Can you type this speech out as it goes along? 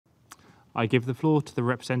I give the floor to the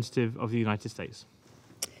representative of the United States.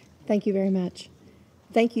 Thank you very much.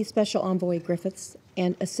 Thank you, Special Envoy Griffiths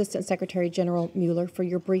and Assistant Secretary General Mueller, for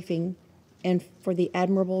your briefing and for the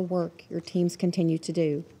admirable work your teams continue to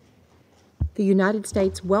do. The United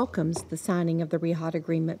States welcomes the signing of the Riyadh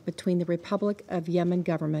Agreement between the Republic of Yemen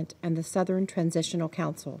government and the Southern Transitional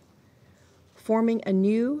Council. Forming a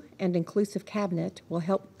new and inclusive cabinet will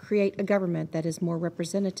help create a government that is more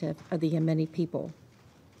representative of the Yemeni people.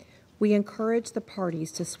 We encourage the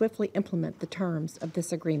parties to swiftly implement the terms of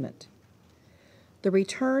this agreement. The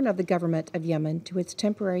return of the government of Yemen to its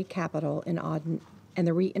temporary capital in Aden and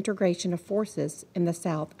the reintegration of forces in the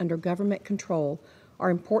south under government control are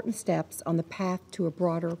important steps on the path to a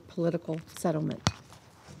broader political settlement.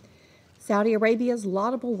 Saudi Arabia's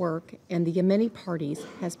laudable work and the Yemeni parties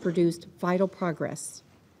has produced vital progress.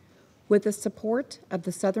 With the support of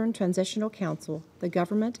the Southern Transitional Council, the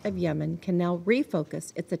government of Yemen can now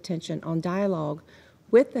refocus its attention on dialogue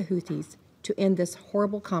with the Houthis to end this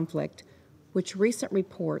horrible conflict, which recent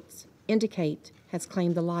reports indicate has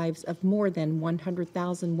claimed the lives of more than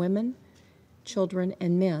 100,000 women, children,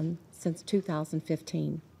 and men since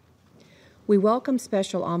 2015. We welcome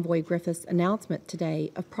Special Envoy Griffiths' announcement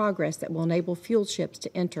today of progress that will enable fuel ships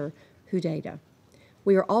to enter Hodeidah.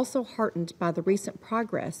 We are also heartened by the recent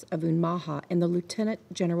progress of UNMAHA and the Lieutenant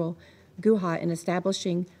General Guha in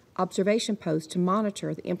establishing observation posts to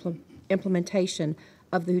monitor the implementation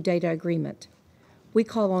of the Hodeidah Agreement. We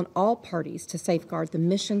call on all parties to safeguard the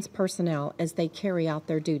mission's personnel as they carry out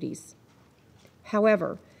their duties.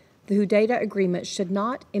 However, the Hodeidah Agreement should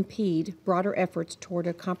not impede broader efforts toward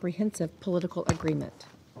a comprehensive political agreement.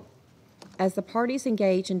 As the parties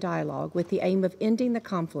engage in dialogue with the aim of ending the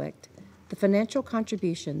conflict, the financial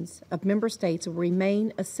contributions of member states will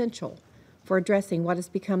remain essential for addressing what has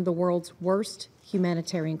become the world's worst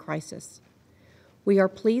humanitarian crisis. We are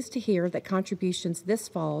pleased to hear that contributions this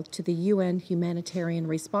fall to the UN Humanitarian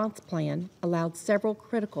Response Plan allowed several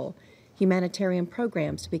critical humanitarian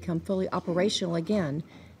programs to become fully operational again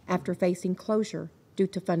after facing closure due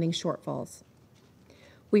to funding shortfalls.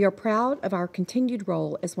 We are proud of our continued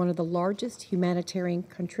role as one of the largest humanitarian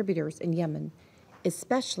contributors in Yemen,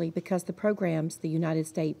 especially because the programs the United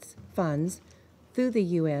States funds through the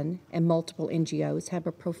UN and multiple NGOs have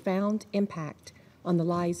a profound impact on the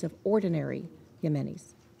lives of ordinary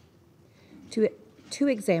Yemenis. Two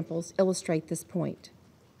examples illustrate this point.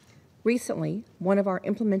 Recently, one of our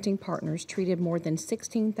implementing partners treated more than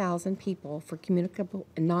 16,000 people for communicable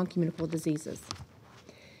and non-communicable diseases.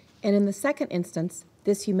 And in the second instance,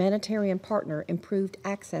 this humanitarian partner improved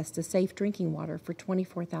access to safe drinking water for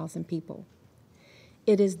 24,000 people.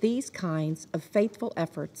 It is these kinds of faithful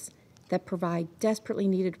efforts that provide desperately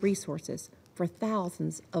needed resources for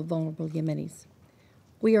thousands of vulnerable Yemenis.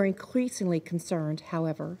 We are increasingly concerned,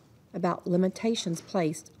 however, about limitations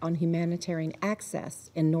placed on humanitarian access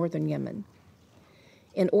in northern Yemen.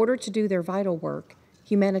 In order to do their vital work,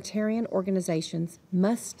 humanitarian organizations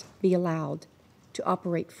must be allowed to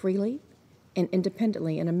operate freely and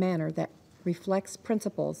independently in a manner that reflects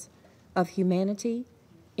principles of humanity,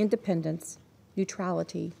 independence,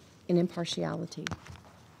 neutrality, and impartiality.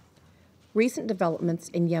 Recent developments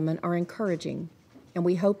in Yemen are encouraging, and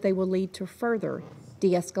we hope they will lead to further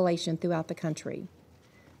de-escalation throughout the country.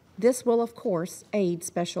 This will, of course, aid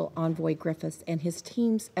Special Envoy Griffiths and his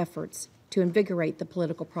team's efforts to invigorate the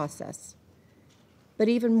political process. But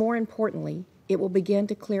even more importantly, it will begin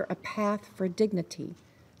to clear a path for dignity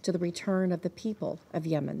to the return of the people of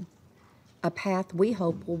Yemen, a path we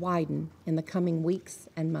hope will widen in the coming weeks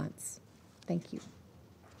and months. Thank you.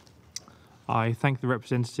 I thank the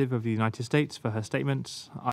representative of the United States for her statements.